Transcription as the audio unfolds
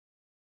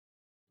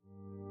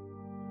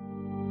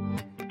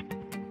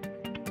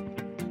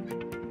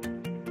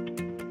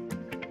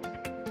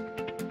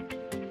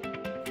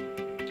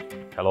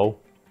Hello,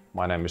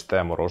 my name is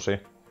Teemu Rusi.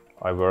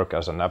 I work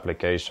as an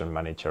application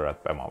manager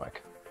at Pemamek.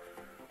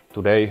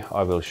 Today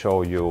I will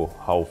show you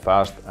how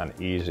fast and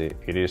easy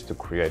it is to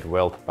create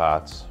weld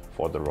paths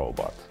for the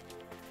robot.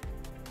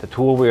 The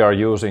tool we are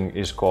using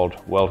is called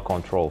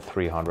WeldControl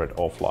 300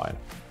 offline.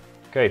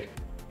 Okay,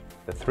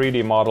 the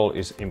 3D model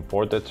is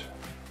imported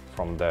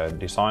from the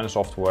design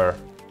software.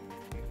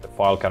 The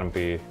file can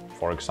be,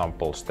 for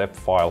example, step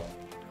file,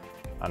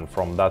 and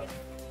from that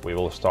we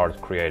will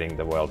start creating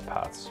the weld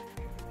paths.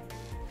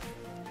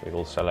 We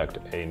will select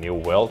a new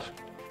weld.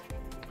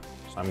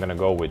 So I'm going to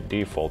go with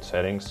default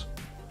settings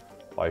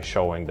by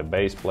showing the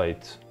base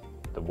plate,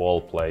 the wall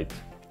plate,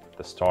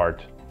 the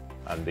start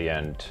and the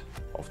end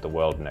of the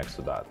weld next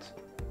to that.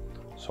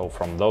 So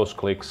from those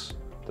clicks,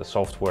 the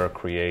software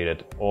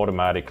created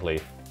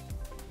automatically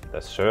the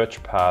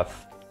search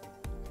path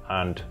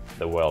and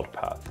the weld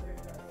path.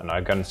 And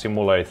I can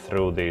simulate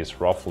through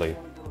these roughly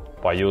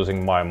by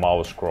using my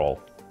mouse scroll.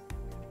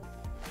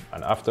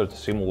 And after the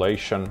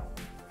simulation,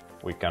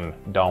 we can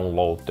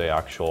download the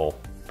actual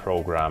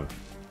program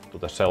to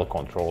the cell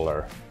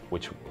controller,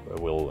 which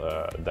will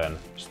then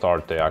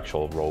start the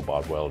actual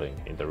robot welding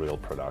in the real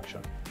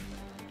production.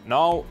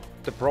 Now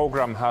the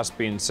program has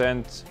been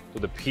sent to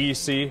the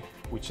PC,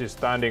 which is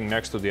standing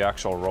next to the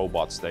actual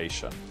robot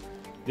station.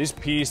 This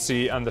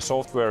PC and the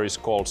software is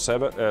called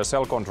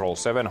Cell Control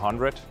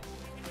 700,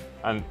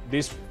 and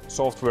this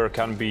software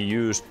can be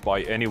used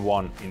by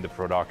anyone in the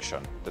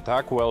production. The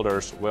tack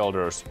welders,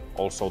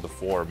 also the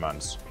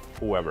foremans,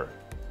 whoever.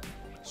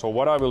 So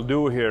what I will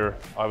do here,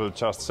 I will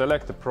just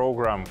select the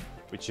program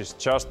which is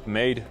just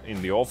made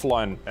in the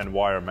offline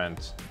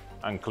environment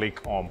and click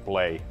on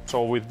play.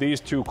 So with these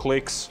two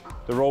clicks,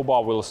 the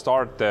robot will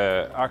start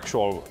the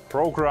actual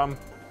program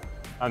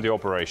and the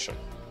operation.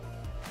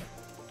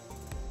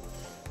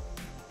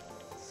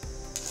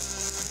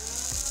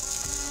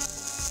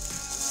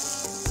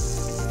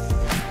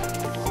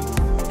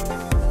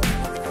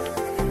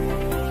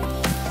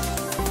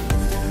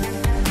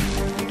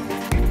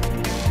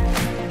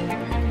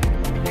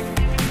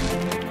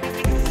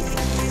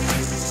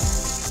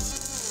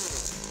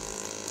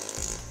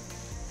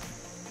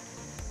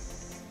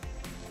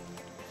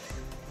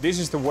 This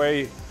is the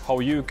way how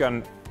you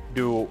can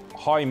do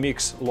high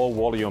mix, low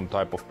volume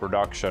type of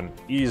production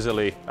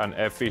easily and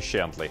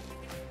efficiently.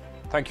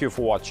 Thank you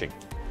for watching.